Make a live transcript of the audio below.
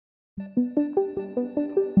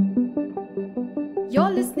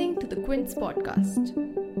You're listening to the Quince podcast.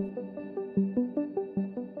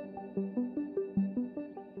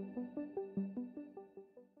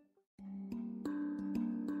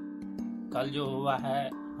 कल जो हुआ है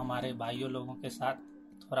हमारे भाइयों लोगों के साथ,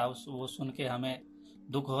 थोड़ा वो सुन के हमें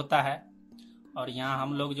दुख होता है। और यहाँ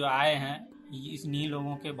हम लोग जो आए हैं इन्हीं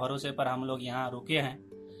लोगों के भरोसे पर हम लोग यहाँ रुके हैं।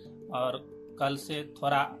 और कल से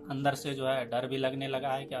थोड़ा अंदर से जो है डर भी लगने लगा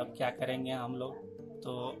है कि अब क्या करेंगे हम लोग।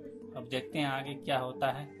 तो अब देखते हैं आगे क्या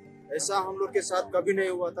होता है। ऐसा हम लोग के साथ कभी नहीं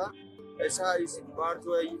हुआ था। ऐसा इस बार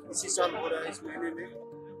जो है इसी साल हो रहा है। इस महीने में,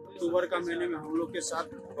 अक्टूबर का महीने में हम लोग के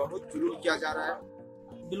साथ बहुत जुल्म किया जा रहा है।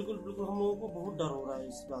 बिल्कुल हम लोगों को बहुत डर हो रहा है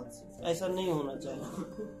इस बात से। ऐसा नहीं होना चाहिए।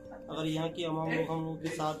 अगर यहाँ की आवाम लोग हम लोग के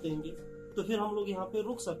साथ देंगे तो फिर हम लोग यहाँ पे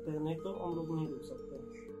रुक सकते हैं, नहीं तो हम लोग नहीं रुक सकते।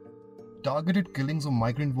 Targeted killings of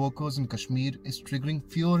migrant workers in Kashmir is triggering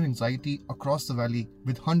fear and anxiety across the valley,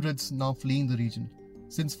 with hundreds now fleeing the region.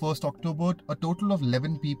 Since 1st October, a total of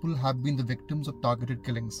 11 people have been the victims of targeted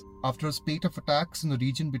killings. After a spate of attacks in the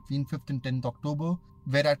region between 5th and 10th October,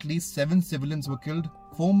 where at least 7 civilians were killed,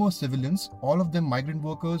 4 more civilians, all of them migrant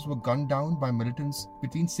workers, were gunned down by militants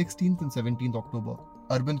between 16th and 17th October.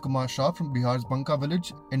 Arvind Kumar Shah from Bihar's Banka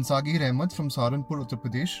village and Sagir Ahmed from Saharanpur, Uttar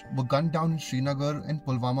Pradesh were gunned down in Srinagar and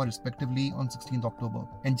Pulwama respectively on 16th October.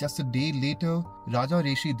 And just a day later, Raja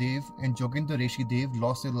Reshi Dev and Joginder Reshi Dev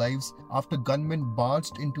lost their lives after gunmen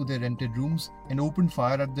barged into their rented rooms and opened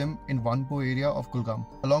fire at them in Vanpo area of Kulgam.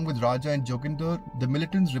 Along with Raja and Joginder, the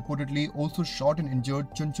militants reportedly also shot and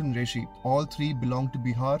injured Chunchun Reshi. All three belonged to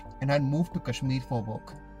Bihar and had moved to Kashmir for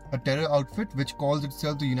work. A terror outfit which calls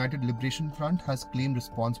itself the United Liberation Front has claimed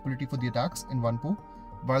responsibility for the attacks in Vanpo,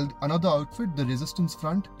 while another outfit, the Resistance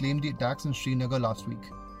Front, claimed the attacks in Srinagar last week.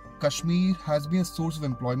 Kashmir has been a source of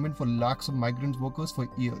employment for lakhs of migrant workers for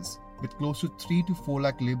years, with close to 3 to 4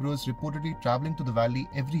 lakh labourers reportedly travelling to the valley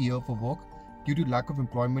every year for work due to lack of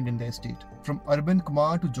employment in their state. From Arvind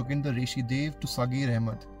Kumar to Joginder Reshi Dev to Sagir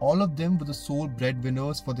Ahmed, all of them were the sole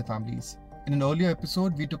breadwinners for their families. In an earlier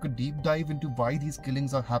episode, we took a deep dive into why these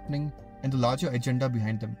killings are happening and the larger agenda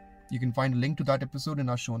behind them. You can find a link to that episode in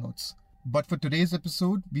our show notes. But for today's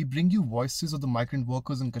episode, we bring you voices of the migrant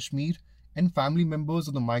workers in Kashmir and family members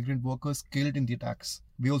of the migrant workers killed in the attacks.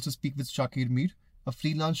 We also speak with Shakir Mir, a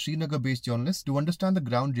freelance Srinagar-based journalist, to understand the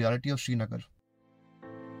ground reality of Srinagar.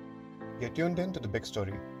 You're tuned in to The Big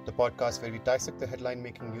Story, the podcast where we dissect the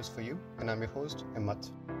headline-making news for you, and I'm your host,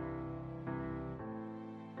 Himmat.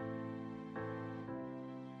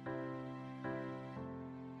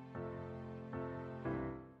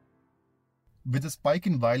 With a spike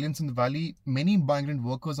in violence in the valley, many migrant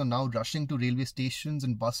workers are now rushing to railway stations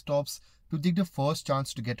and bus stops to take the first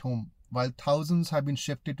chance to get home, while thousands have been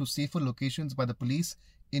shifted to safer locations by the police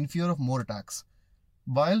in fear of more attacks.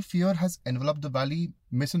 While fear has enveloped the valley,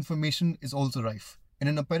 misinformation is also rife. In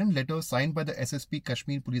an apparent letter signed by the SSP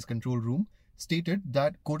Kashmir Police Control Room, stated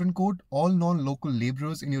that, quote-unquote, all non-local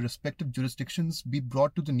labourers in your respective jurisdictions be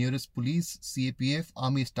brought to the nearest police, CAPF,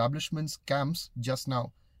 army establishments, camps just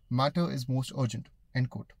now. Matter is most urgent, end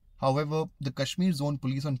quote. However, the Kashmir Zone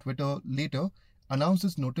Police on Twitter later announced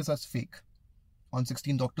this notice as fake. On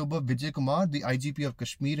 16th October, Vijay Kumar, the IGP of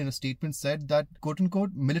Kashmir, in a statement said that, quote-unquote,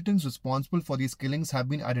 militants responsible for these killings have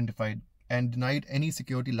been identified and denied any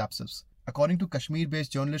security lapses. According to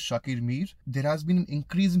Kashmir-based journalist Shakir Mir, there has been an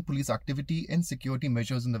increase in police activity and security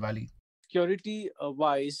measures in the valley.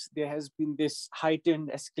 Security-wise, there has been this heightened,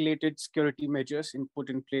 escalated security measures put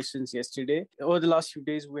in place since yesterday. Over the last few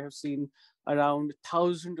days, we have seen around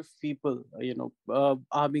 1,000 of people,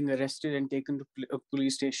 are being arrested and taken to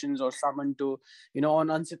police stations or summoned to, on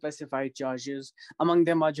unspecified charges. Among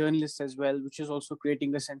them are journalists as well, which is also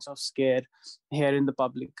creating a sense of scare here in the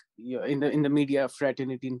public, in the media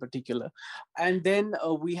fraternity in particular. And then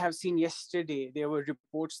we have seen yesterday, there were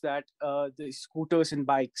reports that the scooters and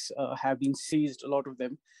bikes have been seized, a lot of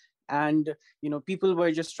them. And, people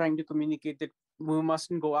were just trying to communicate that we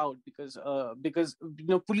mustn't go out because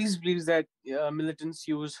police believes that militants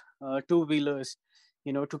use two-wheelers,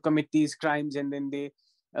 to commit these crimes, and then they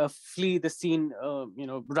flee the scene,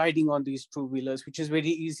 riding on these two-wheelers, which is very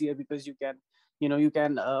easier because you can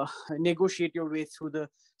negotiate your way through the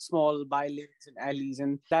small by-lanes and alleys,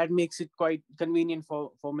 and that makes it quite convenient for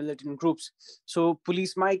militant groups. So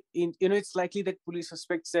police might, it's likely that police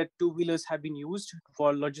suspects that two-wheelers have been used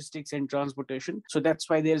for logistics and transportation. So that's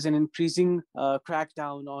why there's an increasing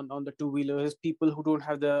crackdown on the two-wheelers. People who don't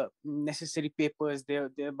have the necessary papers,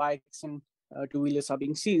 their bikes and two-wheelers are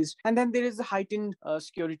being seized. And then there is a heightened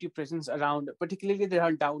security presence around, particularly there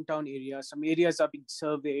are downtown areas. Some areas are being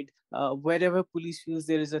surveyed. Wherever police feels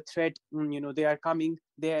there is a threat, they are coming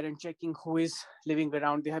there and checking who is living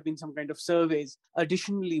around. There have been some kind of surveys.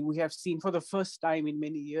 Additionally, we have seen for the first time in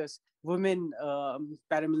many years, women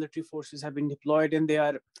paramilitary forces have been deployed, and they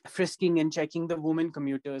are frisking and checking the women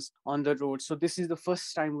commuters on the road. So this is the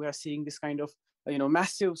first time we are seeing this kind of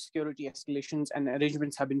massive security escalations, and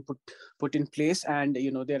arrangements have been put in place, and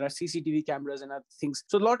there are CCTV cameras and other things.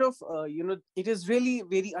 So a lot of it is really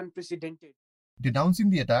very unprecedented. Denouncing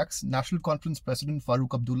the attacks, National Conference President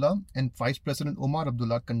Farooq Abdullah and Vice President Omar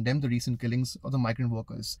Abdullah condemned the recent killings of the migrant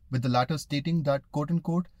workers, with the latter stating that,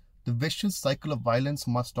 quote-unquote, the vicious cycle of violence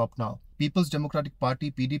must stop now. People's Democratic Party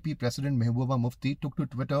PDP President Mehbooba Mufti took to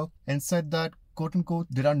Twitter and said that, quote-unquote,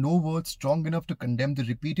 there are no words strong enough to condemn the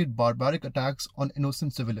repeated barbaric attacks on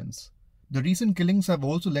innocent civilians. The recent killings have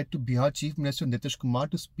also led to Bihar Chief Minister Nitish Kumar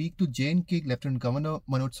to speak to J&K Lieutenant Governor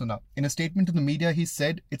Manoj Sinha. In a statement to the media, he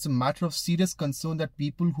said it's a matter of serious concern that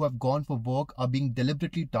people who have gone for work are being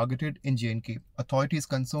deliberately targeted in J&K. Authorities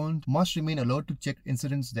concerned must remain alert to check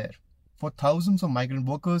incidents there. For thousands of migrant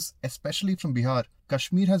workers, especially from Bihar,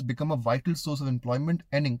 Kashmir has become a vital source of employment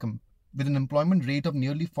and income. With an employment rate of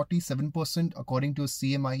nearly 47% according to a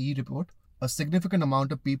CMIE report, a significant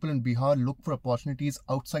amount of people in Bihar look for opportunities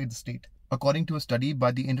outside the state. According to a study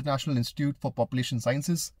by the International Institute for Population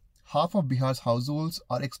Sciences, half of Bihar's households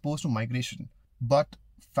are exposed to migration. But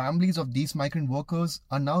families of these migrant workers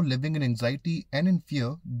are now living in anxiety and in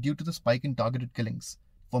fear due to the spike in targeted killings.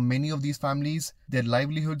 For many of these families, their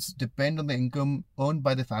livelihoods depend on the income earned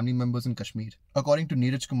by their family members in Kashmir. According to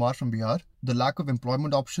Neeraj Kumar from Bihar, the lack of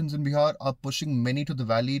employment options in Bihar are pushing many to the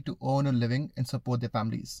valley to earn a living and support their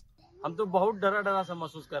families. हम तो बहुत डरा सा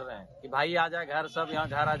महसूस कर रहे हैं कि भाई आ जाए घर, सब यहाँ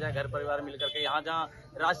घर आ जाए, घर परिवार मिलकर के। यहाँ जहाँ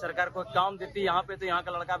राज्य सरकार को काम देती है, यहाँ पे तो यहाँ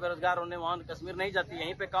का लड़का बेरोजगार होने वहाँ कश्मीर नहीं जाती,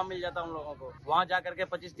 यहीं पे काम मिल जाता है उन लोगों को। वहाँ जा करके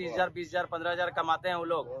 25-30 हजार 20 हजार 15 हजार कमाते हैं वो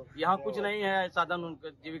लोग। यहाँ कुछ नहीं है साधन,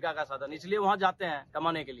 जीविका का साधन, इसलिए वहाँ जाते हैं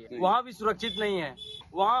कमाने के लिए। वहाँ भी सुरक्षित नहीं है।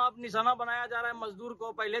 वहाँ अब निशाना बनाया जा रहा है मजदूर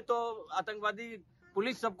को। पहले तो आतंकवादी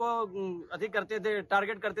पुलिस सबको अधिक करते थे,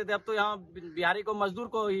 टारगेट करते थे, अब तो यहाँ बिहारी को मजदूर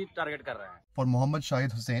को ही टारगेट कर रहे हैं। For Mohammad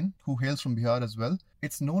Shahid Hussain, who hails from Bihar as well,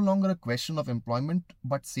 it's no longer a question of employment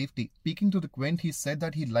but safety. Speaking to the Quint, he said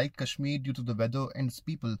that he liked Kashmir due to the weather and its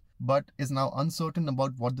people, but is now uncertain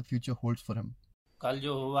about what the future holds for him. कल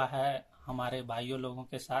जो हुआ है हमारे भाइयों लोगों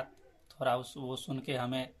के साथ, थोड़ा वो सुन के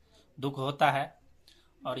हमें दुख होता है।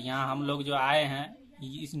 और यहाँ हम लोग जो आए हैं,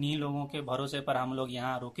 इन्हीं लोगों के भरोसे पर हम लोग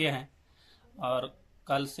यहाँ रुके हैं। और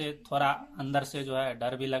कल से थोड़ा अंदर से जो है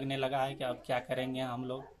डर भी लगने लगा है कि अब क्या करेंगे हम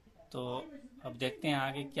लोग। तो अब देखते हैं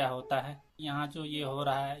आगे क्या होता है। यहाँ जो ये हो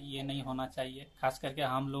रहा है ये नहीं होना चाहिए, खास करके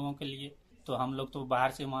हम लोगों के लिए। तो हम लोग तो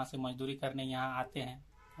बाहर से वहाँ से मजदूरी करने यहाँ आते हैं।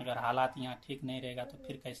 अगर हालात यहाँ ठीक नहीं रहेगा तो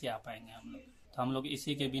फिर कैसे आ पाएंगे हम लोग। तो हम लोग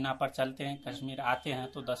इसी के बिना पर चलते हैं। कश्मीर आते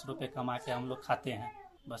हैं तो 10 रुपये कमा के हम लोग खाते हैं,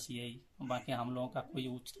 बस यही। बाकी हम लोगों का कोई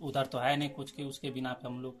उधर तो है नहीं कुछ कि उसके बिना पे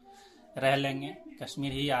हम लोग रह लेंगे।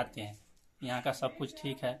 कश्मीर ही आते हैं, यहाँ का सब कुछ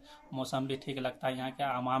ठीक है, मौसम भी ठीक लगता है, यहाँ का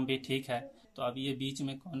आवाम भी ठीक है। तो अब ये बीच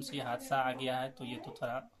में कौन सी हादसा आ गया है तो ये तो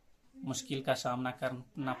थोड़ा मुश्किल का सामना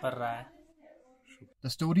करना पड़ रहा है। The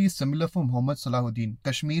story is similar for Mohammad Salahuddin.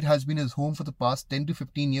 Kashmir has been his home for the past 10 to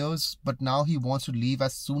 15 years, but now he wants to leave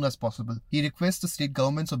as soon as possible. He requests the state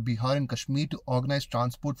governments of Bihar and Kashmir to organize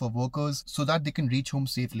transport for workers so that they can reach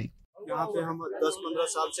home safely. यहाँ पे हम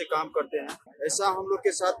 10-15 साल से काम करते हैं, ऐसा हम लोग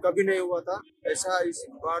के साथ कभी नहीं हुआ था। ऐसा इस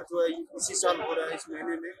बार जो है इसी साल हो रहा है। इस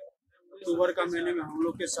महीने में, अक्टूबर का महीने में हम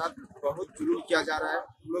लोग के साथ बहुत जुल्म किया जा रहा है।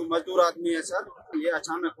 हम लोग मजदूर आदमी है सर, ये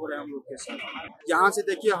अचानक हो रहा है हम लोग के साथ। यहाँ से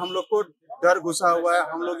देखिए हम लोग को डर घुसा हुआ है।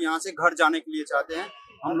 हम लोग यहाँ से घर जाने के लिए चाहते हैं।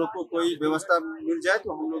 हम लोग को कोई व्यवस्था मिल जाए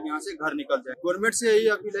तो हम लोग यहाँ से घर निकल जाए। गवर्नमेंट से यही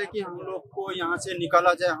अपील है कि हम लोग को यहाँ से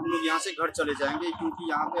निकाला जाए। हम लोग यहाँ से घर चले जाएंगे, क्योंकि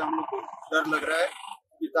यहाँ पे हम लोग को डर लग रहा है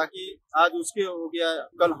कि ताकि आज उसके हो गया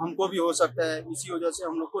कल हमको भी हो सकता है। इसी वजह से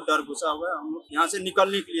हम लोग को डर घुसा हुआ है। हम लोग यहाँ से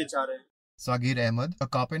निकलने के लिए चाह रहे हैं। Sagir Ahmed, a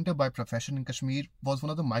carpenter by profession in Kashmir, was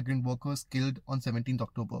one of the migrant workers killed on 17th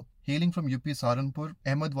October. Hailing from UP Saharanpur,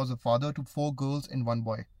 Ahmed was a father to 4 girls and 1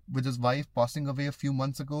 boy. With his wife passing away a few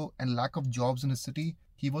months ago and lack of jobs in his city,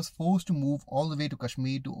 he was forced to move all the way to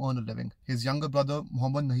Kashmir to earn a living. His younger brother,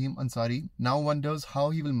 Muhammad Naeem Ansari, now wonders how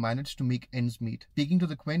he will manage to make ends meet. Speaking to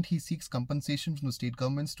the Quint, he seeks compensation from the state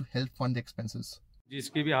governments to help fund the expenses.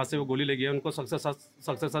 जिसकी भी हाथ से वो गोली लगी है उनको सख्त से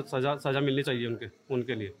सख्त सजा मिलनी चाहिए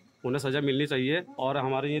उनके लिए। उन्हें सजा मिलनी चाहिए। और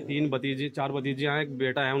हमारे ये 4 भतीजियाँ हैं, एक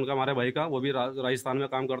बेटा है उनका, हमारे भाई का, वो भी राजस्थान में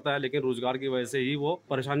काम करता है, लेकिन रोजगार की वजह से ही वो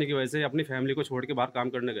परेशानी की वजह से अपनी फैमिली को छोड़ के बाहर काम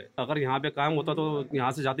करने गए। अगर यहाँ पे काम होता तो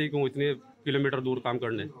यहाँ से जाते ही क्यों इतने किलोमीटर दूर काम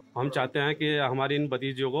करने। हम चाहते हैं कि हमारी इन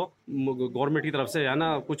भतीजियों को गवर्नमेंट की तरफ से है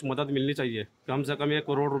ना कुछ मदद मिलनी चाहिए, कम से कम 1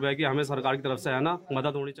 करोड़ रुपए की हमें सरकार की तरफ से है ना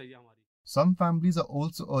मदद होनी चाहिए हमारी। Some families are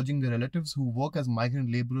also urging their relatives who work as migrant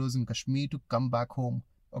laborers in Kashmir to come back home.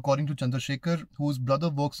 According to Chandrasekhar, whose brother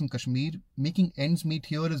works in Kashmir, making ends meet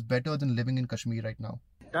here is better than living in Kashmir right now.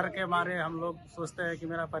 डर के मारे हम लोग सोचते हैं कि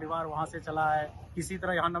मेरा परिवार वहाँ से चला है, किसी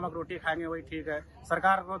तरह यहाँ नमक रोटी खाएंगे वही ठीक है।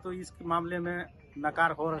 सरकार को तो इस मामले में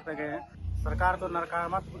नकार हो रखे गए हैं, सरकार तो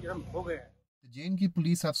नकारात्मक हो गए हैं। The J&K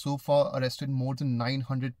police have so far arrested more than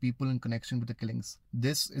 900 people in connection with the killings.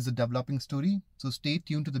 This is a developing story, so stay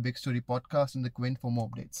tuned to the Big Story podcast and the Quint for more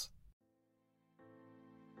updates.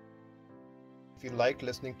 If you like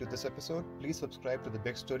listening to this episode, please subscribe to the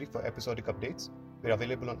Big Story for episodic updates. We're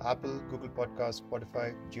available on Apple, Google Podcasts, Spotify,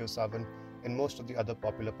 JioSaavn, and most of the other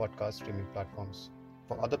popular podcast streaming platforms.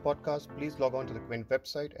 For other podcasts, please log on to the Quint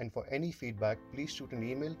website, and for any feedback, please shoot an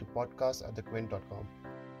email to podcast@thequint.com.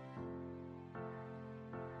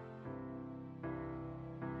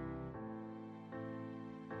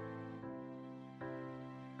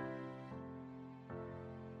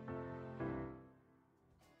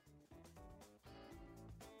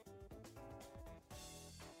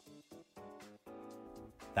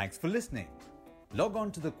 Thanks for listening. Log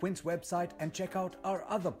on to the Quint's website and check out our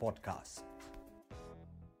other podcasts.